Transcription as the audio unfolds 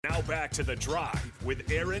Now back to The Drive with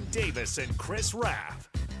Aaron Davis and Chris Raff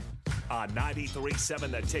on 93.7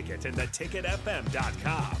 The Ticket and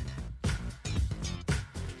theticketfm.com.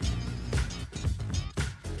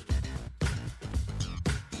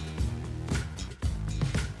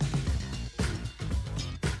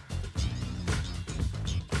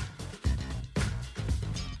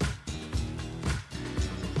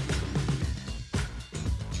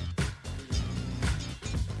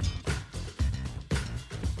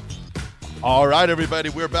 All right, everybody,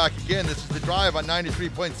 we're back again. This is The Drive on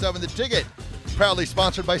 93.7 The Ticket, proudly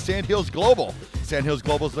sponsored by Sandhills Global. Sandhills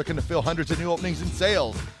Global is looking to fill hundreds of new openings in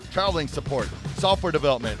sales, traveling support, software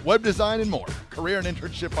development, web design, and more. Career and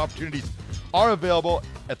internship opportunities are available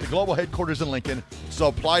at the global headquarters in Lincoln, so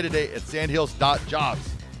apply today at sandhills.jobs.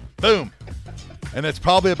 Boom. And it's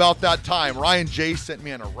probably about that time. Ryan J. sent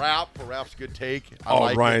me on a rap for Raff's Good Take.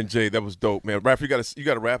 Ryan J., that was dope, man. Raff, you got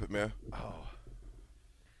to rap it, man.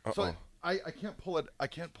 So I can't pull it. I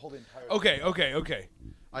can't pull the entire. Okay.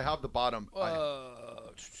 I have the bottom.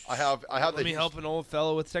 I have Let the. me help an old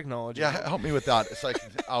fellow with technology. Yeah, help me with that. It's like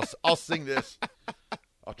I'll sing this.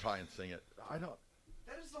 I'll try and sing it. I don't.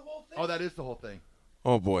 That is the whole thing. Oh, that is the whole thing.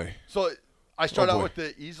 Oh boy. So I start out with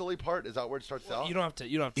the easily part. Is that where it starts out? You don't have to.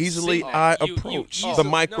 Easily sing I that. approach You the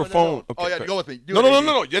microphone. No. Okay, Oh yeah, okay. go with me.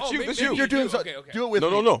 No. That's you. maybe That's you. You're doing okay. Do it with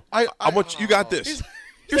me. No. I want you got this.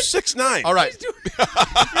 You're 6'9". All right. You're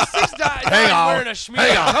 6'9". Hang on. Wearing a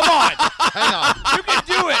schmear. Come on. Hang on. You can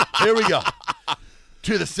do it. Here we go.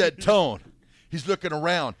 To the said tone. He's looking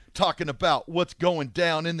around, talking about what's going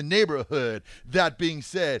down in the neighborhood. That being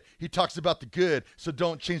said, he talks about the good, so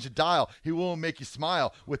don't change the dial. He will make you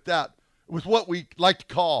smile with what we like to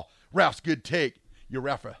call Raff's Good Take. Your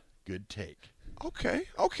Raffa Good Take. Okay.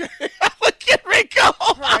 Look at Rico.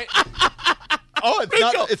 All right. Oh,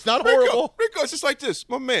 it's not horrible. Rico, it's just like this.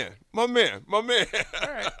 My man. All right.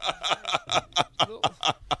 A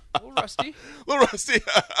little rusty. Little rusty.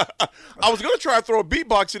 I was gonna try to throw a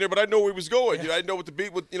beatbox in there, but I didn't know where he was going. I didn't know what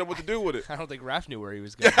to do with it. I don't think Raff knew where he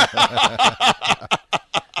was going.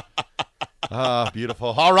 Beautiful.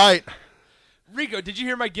 All right. Rico, did you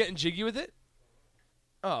hear my getting jiggy with it?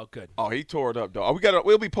 Oh, good. Oh, he tore it up, though.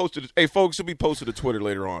 We'll be posted. Hey, folks, it'll be posted to Twitter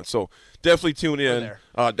later on. So definitely tune in.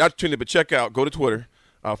 Not tune in, but check out. Go to Twitter.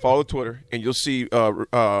 Follow Twitter, and you'll see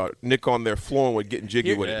Nick on there flowing with getting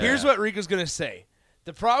jiggy with it. Here's what Rico's going to say.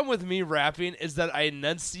 The problem with me rapping is that I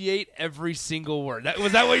enunciate every single word.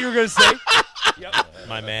 Was that what you were going to say? Yep.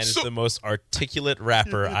 My man is the most articulate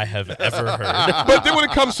rapper I have ever heard. But then when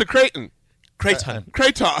it comes to Creighton. Creighton.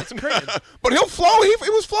 But he'll flow. He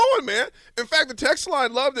was flowing, man. In fact, the text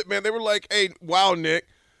line loved it, man. They were like, hey, wow, Nick.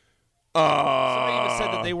 Somebody even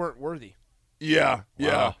said that they weren't worthy. Yeah.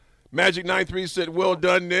 Magic 93 said, well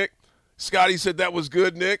done, Nick. Scotty said that was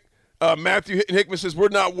good, Nick. Matthew Hickman says, we're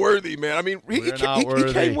not worthy, man. I mean, he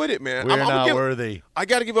came with it, man. We're not worthy. I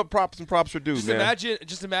got to give up props and props are due, man.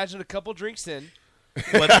 Just imagine a couple drinks in.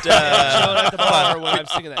 What, chilling at the bar when I'm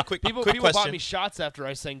singing that. People question. bought me shots after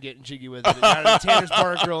I sang "Getting Jiggy with It" at Tanner's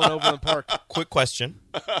Bar and Grill in Overland Park. Quick question.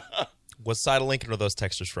 What side of Lincoln are those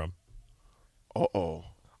texters from? Uh-oh.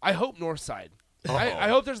 I hope North Side. I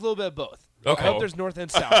hope there's a little bit of both. Okay. I hope there's North and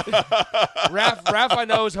South. Raff, I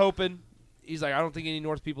know, is hoping. He's like, I don't think any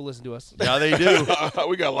North people listen to us. Yeah, they do.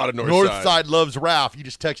 We got a lot of North side loves Raff. You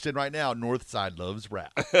just text in right now. North side loves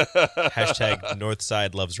Raff. Hashtag North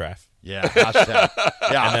Side loves Raff. Yeah. Hashtag.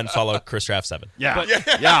 Yeah. And then follow Chris Raff 7. Yeah.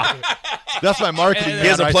 That's my marketing. And He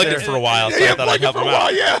hasn't right plugged there. it for a while, so I thought I'd help him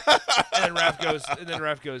out. Yeah. And then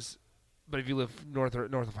Raff goes, but if you live north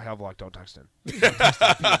of Havelock, don't text in.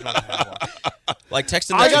 Like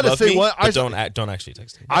texting I that you gotta love say me, one- but don't actually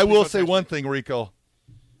text me. I will say one thing, Rico.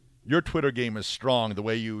 Your Twitter game is strong. The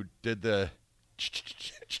way you did the.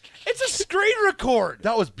 It's a screen record.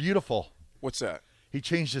 That was beautiful. What's that? He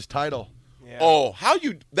changed his title. Yeah. Oh,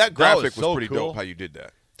 that graphic was so pretty cool. dope how you did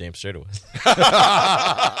that. Damn straight it was.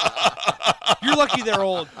 You're lucky they're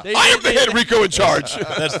old. I am the head Rico in charge.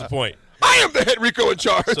 That's the point. I am the head Rico in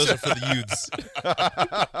charge. Those are for the youths.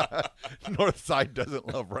 Northside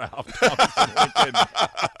doesn't love Ralph.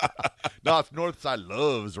 No, Northside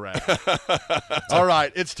loves Ralph. All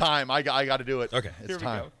right, it's time. I got to do it. Okay. It's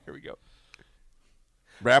time. Here we go.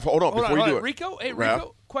 Raph, hold on before you do it. Rico, Raph?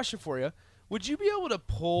 Rico, question for you. Would you be able to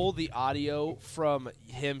pull the audio from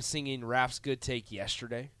him singing Raff's Good Take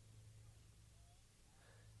yesterday?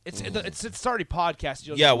 It's already podcasted.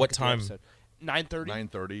 You'll Yeah, just what look at the time? episode. 9:30.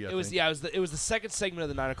 9:30. It was it was the second segment of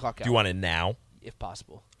the 9 o'clock hour. Do you want it now? if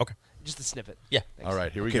possible? Okay. Just a snippet. Yeah. Thanks. All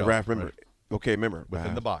right, here we Okay, go. Raff, remember. Okay, remember.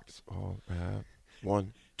 Within Raph. the box. Oh, Raph.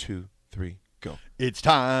 1, 2, 3, go. It's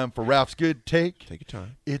time for Raff's Good Take. Take your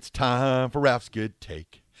time. It's time for Raff's Good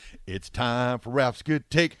Take. It's time for Raff's Good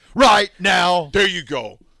Take right now. There you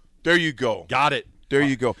go. There you go. Got it. There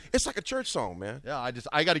you go. It's like a church song, man. Yeah,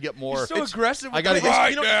 I got to get more. You're so aggressive. I got to get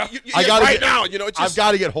Right now. I got to right get now. You know, it's just, I've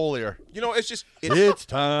got to get holier. You know, it's just. It's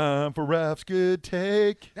time for Raff's Good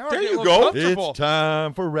Take. Now we're There getting you a little go. comfortable. It's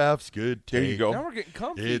time for Raff's Good Take. There you go. Now we're getting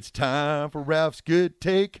comfy. It's time for Raff's Good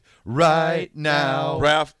Take right now.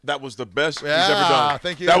 Raff, that was the best he's Yeah, ever done.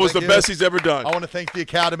 thank you, That was thank the you. best he's ever done. I want to thank the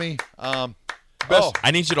Academy. Best.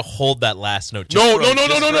 I need you to hold that last note. No.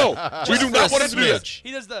 just We for do a not want to do that. smidge.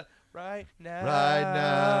 He does the right now. Right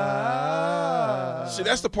now. See,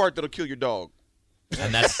 that's the part that'll kill your dog.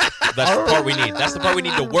 And that's the part we need. That's the part we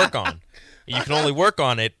need to work on. You can only work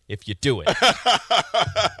on it if you do it.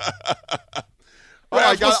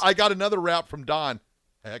 I got another rap from Don.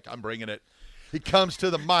 Heck, I'm bringing it. He comes to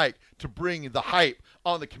the mic to bring the hype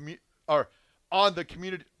on the community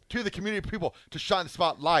to the community people to shine the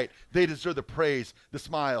spotlight. They deserve the praise, the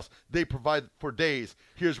smiles they provide for days.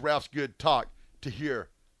 Here's Raff's Good Talk to hear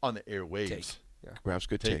on the airwaves. Raff's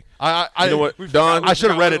Good Take. I You know what, Don? I should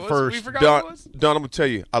have read it We first. forgot what it was. Don, I'm gonna tell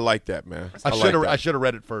you, I like that, man. I like should have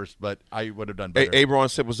read it first, but I would have done better. Abron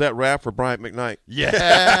said, "Was that Raff or Bryant McKnight?"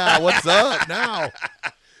 Yeah, what's up now?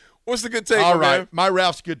 What's the good take? All my right, man? my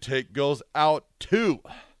Raff's Good Take goes out to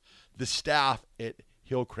the staff at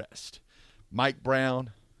Hillcrest. Mike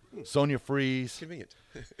Brown, Sonia Freeze, Convenient.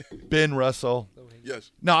 Ben Russell.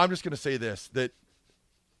 Yes. No, I'm just going to say this, that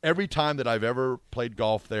every time that I've ever played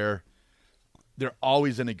golf there, they're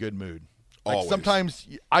always in a good mood. Like Always. sometimes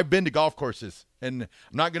I've been to golf courses, and I'm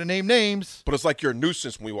not going to name names. But it's like you're a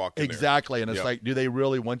nuisance when we walk in there. Exactly, and it's Yeah. like, do they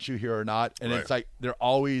really want you here or not? And Right. it's like they're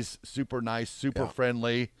always super nice, super Yeah.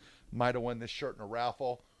 friendly. Might have won this shirt in a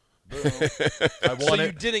raffle. Boom. I won So you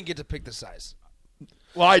it. didn't get to pick the size.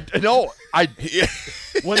 Well, I Yeah.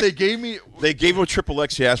 when they gave me They gave him a triple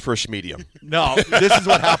X. He asked for a medium. no. This is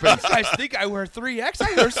what happens. You guys think I wear 3X?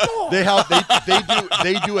 I wear small.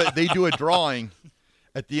 They do a drawing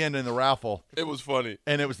at the end in the raffle, It was funny.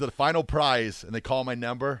 and it was the final prize, and they call my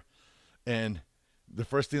number, and the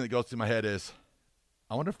first thing that goes through my head is,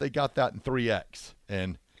 I wonder if they got that in 3X,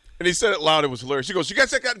 and he said it loud. It was hilarious. He goes, "You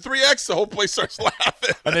guys got in 3X?" The whole place starts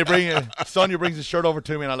laughing. and they bring in Sonia brings the shirt over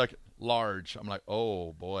to me, and I look large. I'm like,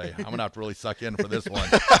 oh boy, I'm gonna have to really suck in for this one.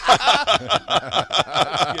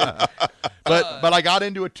 but I got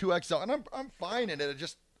into a 2XL, and I'm fine in it. It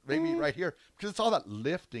just maybe right here because it's all that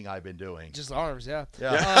lifting I've been doing. Just arms, yeah.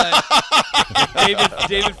 Yeah.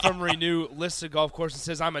 David from Renew lists a golf course and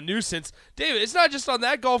says, "I'm a nuisance." David, it's not just on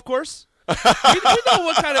that golf course. we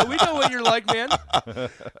know what you're like, man.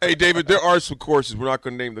 Hey, David, there are some courses. We're not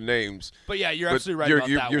going to name the names. But yeah, you're But absolutely right you're, about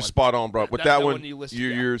you're, that you're one. spot on, bro. With That- that that one, one you listed,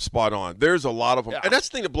 you're spot on. There's a lot of them. Yeah. And that's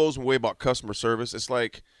the thing that blows me away about customer service. It's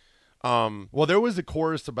like, Well, there was a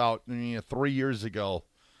course about 3 years ago,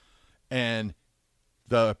 and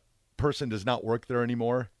the person does not work there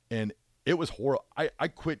anymore, and it was horrible. I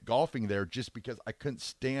quit golfing there just because I couldn't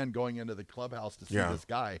stand going into the clubhouse to see Yeah. this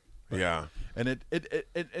guy. yeah. And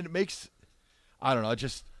it makes, I don't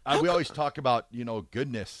know, we always talk about,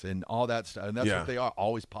 goodness and all that stuff, and that's Yeah. what they are,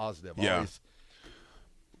 always positive. Yeah. Always.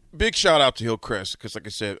 Big shout out to Hillcrest because, like I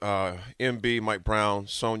said, MB, Mike Brown,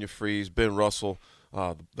 Sonia Freeze, Ben Russell,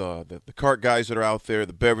 the cart guys that are out there,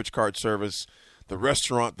 the beverage cart service, the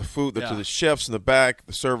restaurant, the food, Yeah. the chefs in the back,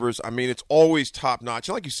 the servers. I mean, it's always top notch.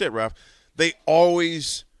 And like you said, Raff, they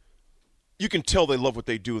always, you can tell they love what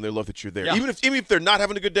they do and they love that you're there. Yeah. Even if they're not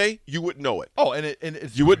having a good day, you wouldn't know it. Oh, and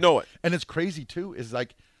it's, You would know it. And it's crazy too. Is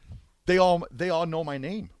like they all know my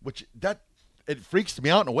name, which it freaks me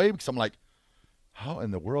out in a way because I'm like, how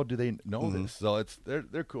in the world do they know Mm-hmm. this? So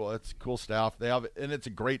they're cool. It's cool staff. They have, and it's a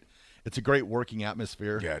great working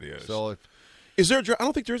atmosphere. Yeah, it is. So Is there a dress? I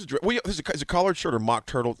don't think there is a dress. Well, yeah, is it a collared shirt or mock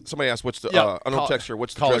turtle? Somebody asked, what's the, unknown texture,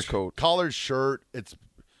 what's the dress code? Collared shirt. It's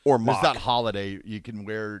Or there's mock. that holiday. You can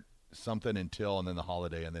wear something until and then the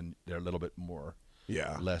holiday, and then they're a little bit more.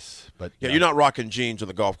 Yeah. Less, but Yeah, you're not rocking jeans on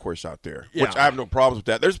the golf course out there, Yeah. which I have no problems with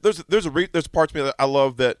that. There's parts of me that I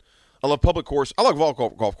love that. I love public course. I love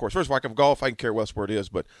golf course. First of all, I can golf. I can care less where it is,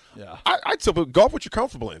 but Yeah. I'd tell people golf what you're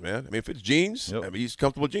comfortable in, man. I mean, if it's jeans, Yep. I mean, he's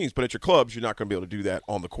comfortable with jeans. But at your clubs, you're not going to be able to do that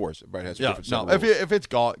on the course. Everybody has Yeah, different no. set of rules. If it's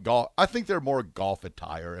golf, I think they're more golf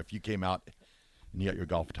attire. If you came out and you got your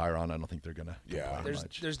golf attire on, I don't think they're gonna. Yeah. complain There's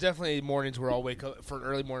much. there's definitely mornings where I'll wake up for an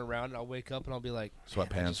early morning round and I'll wake up and I'll be like, "Man, I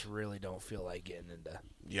Sweatpants. just really don't feel like getting into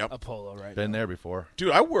Yep. a polo right Been now." there before. Dude,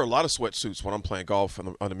 I wear a lot of sweatsuits when I'm playing golf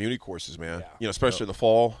on the muni courses, man. Yeah. You know, especially in the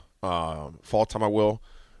fall. Fall time I will.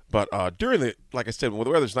 But during like I said, when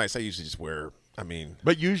the weather's nice, I usually just wear, I mean.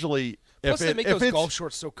 But usually, Plus, they make if those it's golf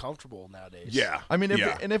shorts so comfortable nowadays. Yeah. I mean,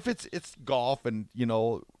 yeah. if it's golf and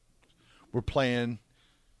we're playing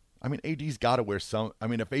I mean, AD's got to wear some. I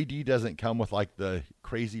mean, if AD doesn't come with like the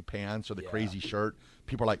crazy pants or the crazy shirt,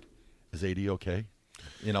 people are like, "Is AD okay?"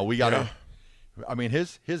 You know, we got to. Yeah. I mean,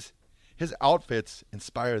 his outfits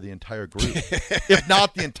inspire the entire group, if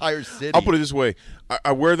not the entire city. I'll put it this way: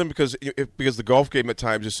 I wear them because the golf game at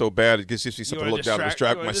times is so bad. It gives me something to look down,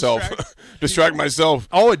 distract myself, distract myself.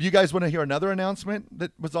 Oh, and you guys want to hear another announcement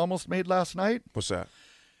that was almost made last night? What's that?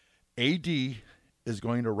 AD is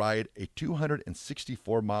going to ride a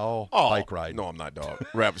 264-mile bike ride. No, I'm not, dog.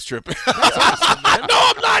 Raff is tripping. Awesome, man.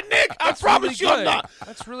 No, I'm not, Nick. I promise really you I'm not.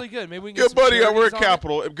 That's really good. Maybe we can get Good buddy, I some work charities on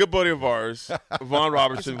Capital. A good buddy of ours, Vaughn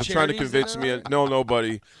Robertson, was trying to convince me. No,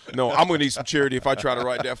 buddy. No, I'm going to need some charity if I try to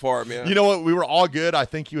ride that far, man. You know what? We were all good. I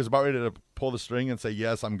think he was about ready to pull the string and say,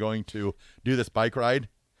 yes, I'm going to do this bike ride.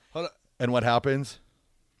 Hold on. And what happens?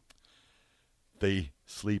 They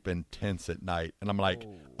sleep in tents at night. And I'm like,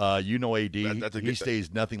 you know AD, he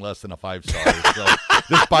stays nothing less than a 5-star. So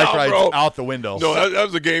this bike ride's out the window. No, that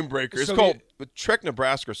was a game breaker. It's So called Trek,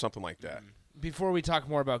 Nebraska or something like that. Before we talk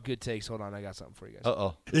more about good takes, hold on, I got something for you guys.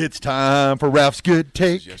 Uh-oh. It's time for Raff's Good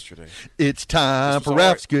Take. Yesterday. It's time This for was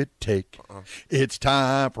Raff's Good Take. It's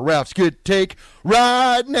time for Raff's Good Take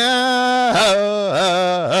right now.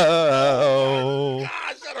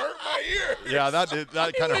 Gosh, that hurt my ear. Yeah, that kind of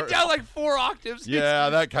went hurt. down like 4 octaves. Yeah,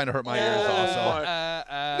 that kind of hurt my ears also.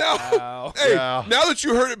 Now, hey, Yeah. now that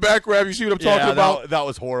you heard it back, Raff, you see what I'm talking about? That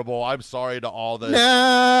was horrible. I'm sorry to all the.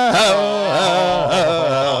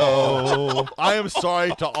 I am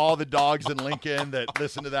sorry to all the dogs in Lincoln that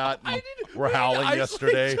listened to that and were howling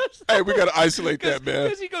yesterday. Hey, we got to isolate that, man.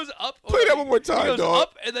 Because he goes up. Play that one more time, he goes dog.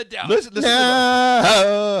 up and then down. Listen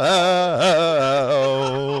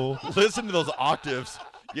to those octaves.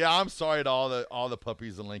 Yeah, I'm sorry to all the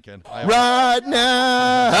puppies in Lincoln. Right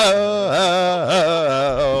now.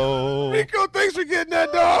 Rico, thanks for getting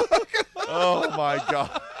that, dog. Oh my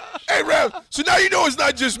God. Hey, Raff, so now you know it's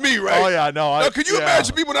not just me, right? Oh yeah, no. Now, could you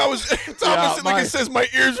imagine me when I was Thomas Lincoln says my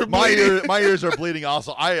ears are bleeding? My ears are bleeding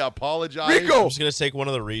also. I apologize. Rico. I'm just gonna take one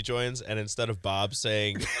of the rejoins, and instead of Bob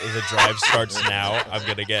saying the drive starts now,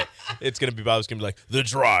 it's gonna be Bob's gonna be like, the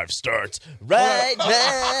drive starts right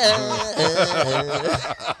now.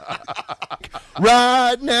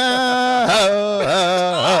 Right now.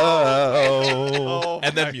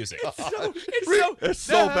 And then music. It's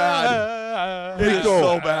so bad. It's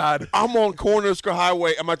so bad. I'm on Cornhusker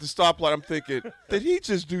Highway. I'm at the stoplight. I'm thinking, did he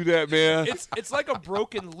just do that, man? It's like a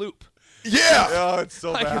broken loop. Yeah. Oh, it's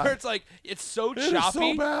so Like bad. where it's like it's so choppy. is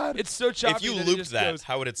so bad. It's so choppy. If you that it looped just that, goes,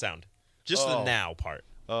 how would it sound? Just the now part.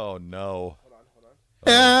 Oh no.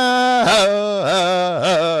 well,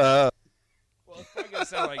 it's not gonna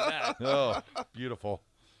sound like that. Oh, beautiful.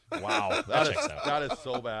 Wow. That is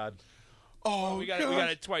so bad. Oh, we got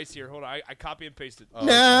it twice here. Hold on, I copy and pasted. Oh.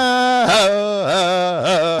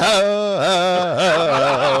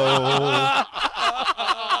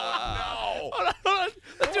 Hold on.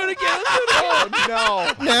 Let's do it again. Oh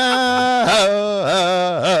no.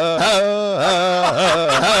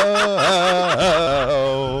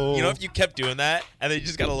 You know, if you kept doing that, and then you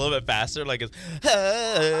just got a little bit faster, like it's,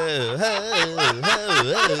 and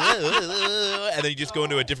then you just go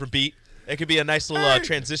into a different beat. It could be a nice little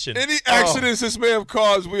transition. Any accidents this may have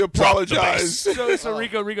caused, we apologize. So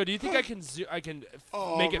Rico, do you think I can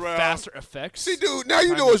make it Ralph. faster effects? See, dude, now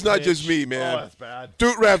you know it's not just me, man. Oh, that's bad.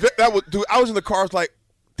 Dude, Raff, dude, I was in the car. I was like,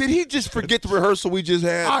 did he just forget the rehearsal we just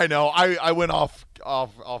had? I know. I went off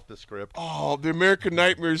the script. Oh, the American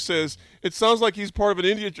Nightmare says it sounds like he's part of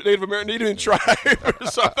an Native American Indian tribe.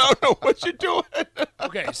 So I don't know what you're doing.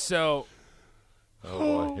 Okay, so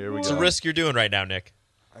Oh boy, here we It's go. a risk you're doing right now, Nick.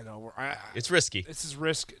 I know It's risky. this is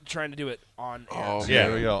risk trying to do it on air. Oh, Yeah.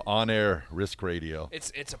 Here we go. On air risk radio. It's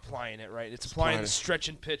applying it right. It's applying the stretch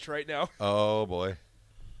and pitch right now. Oh boy.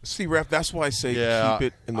 See, Raff, that's why I say Yeah. keep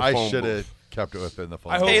it in the I phone should book. have kept it within the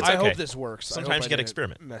phone. I hope, Hey, it's I okay. hope this works. I Sometimes hope you I gotta didn't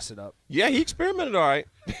experiment. Mess it up. Yeah, he experimented all right.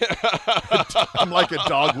 I'm like a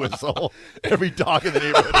dog whistle. Every dog in the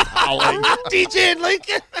neighborhood is howling. DJ and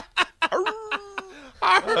Lincoln.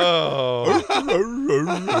 Oh.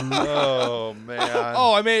 Oh man.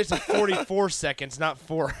 Oh, I made it to 44 seconds, not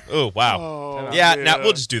 4. Oh, wow. Oh, yeah, yeah. now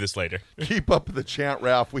we'll just do this later. Keep up the chant,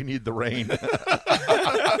 Raff. We need the rain.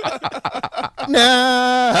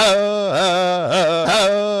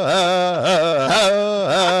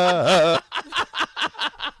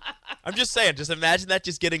 I'm just saying, just imagine that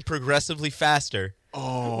just getting progressively faster.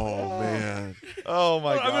 Oh, man. Oh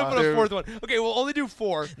my I'm gonna god. put a 4th one. Okay, we'll only do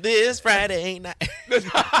 4. This Friday night. Here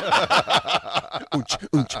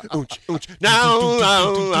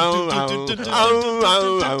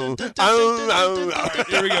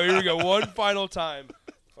we go. One final time.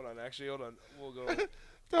 Hold on. Actually, hold on. We'll go.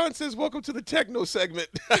 Don says, welcome to the techno segment.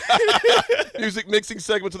 Music mixing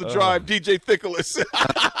segment to the drive. DJ Thickless.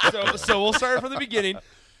 So we'll start from the beginning.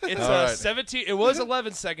 It's 17. It was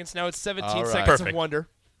 11 seconds. Now it's 17 seconds Perfect. of wonder.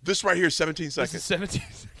 This right here is 17 This seconds. is 17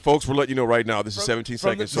 seconds. Folks, we're letting you know right now. This is 17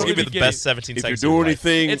 seconds. This is So going to be the beginning. best 17 if you're seconds. doing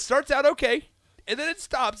anything, It starts out okay, and then it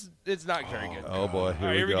stops. It's not very good. Oh, boy. All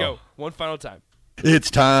right, here we go. One final time. It's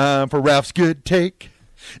time for Raff's Good Take.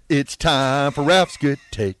 It's time for Raff's Good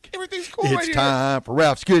Take. everything's cool It's right here. time for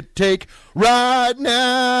Raff's Good Take right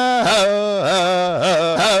now.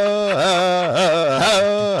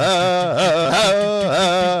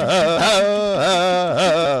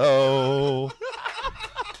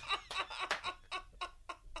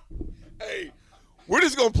 Hey, we're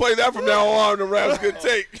just going to play that from now on to Raff's Good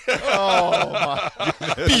Take.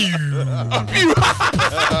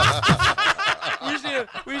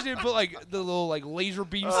 We just need to put like the little like laser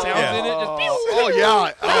beam sounds in it. Just, Oh,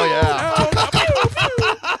 yeah.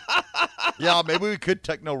 Yeah, maybe we could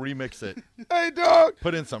techno remix it. Hey, dog.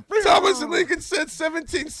 Put in some. Thomas and Lincoln said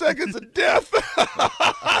 17 seconds of death.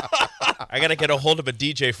 I got to get a hold of a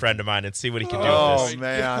DJ friend of mine and see what he can do Oh, with this.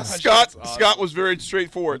 man. Scott was very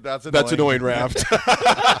straightforward. That's annoying, Raft.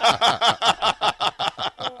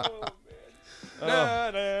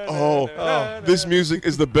 This music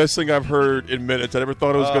is the best thing I've heard in minutes. I never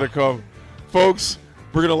thought it was going to come. Folks,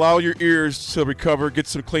 we're going to allow your ears to recover, get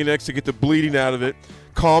some Kleenex to get the bleeding out of it,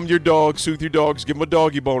 calm your dog, soothe your dogs, give them a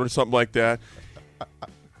doggy bone or something like that,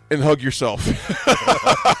 and hug yourself.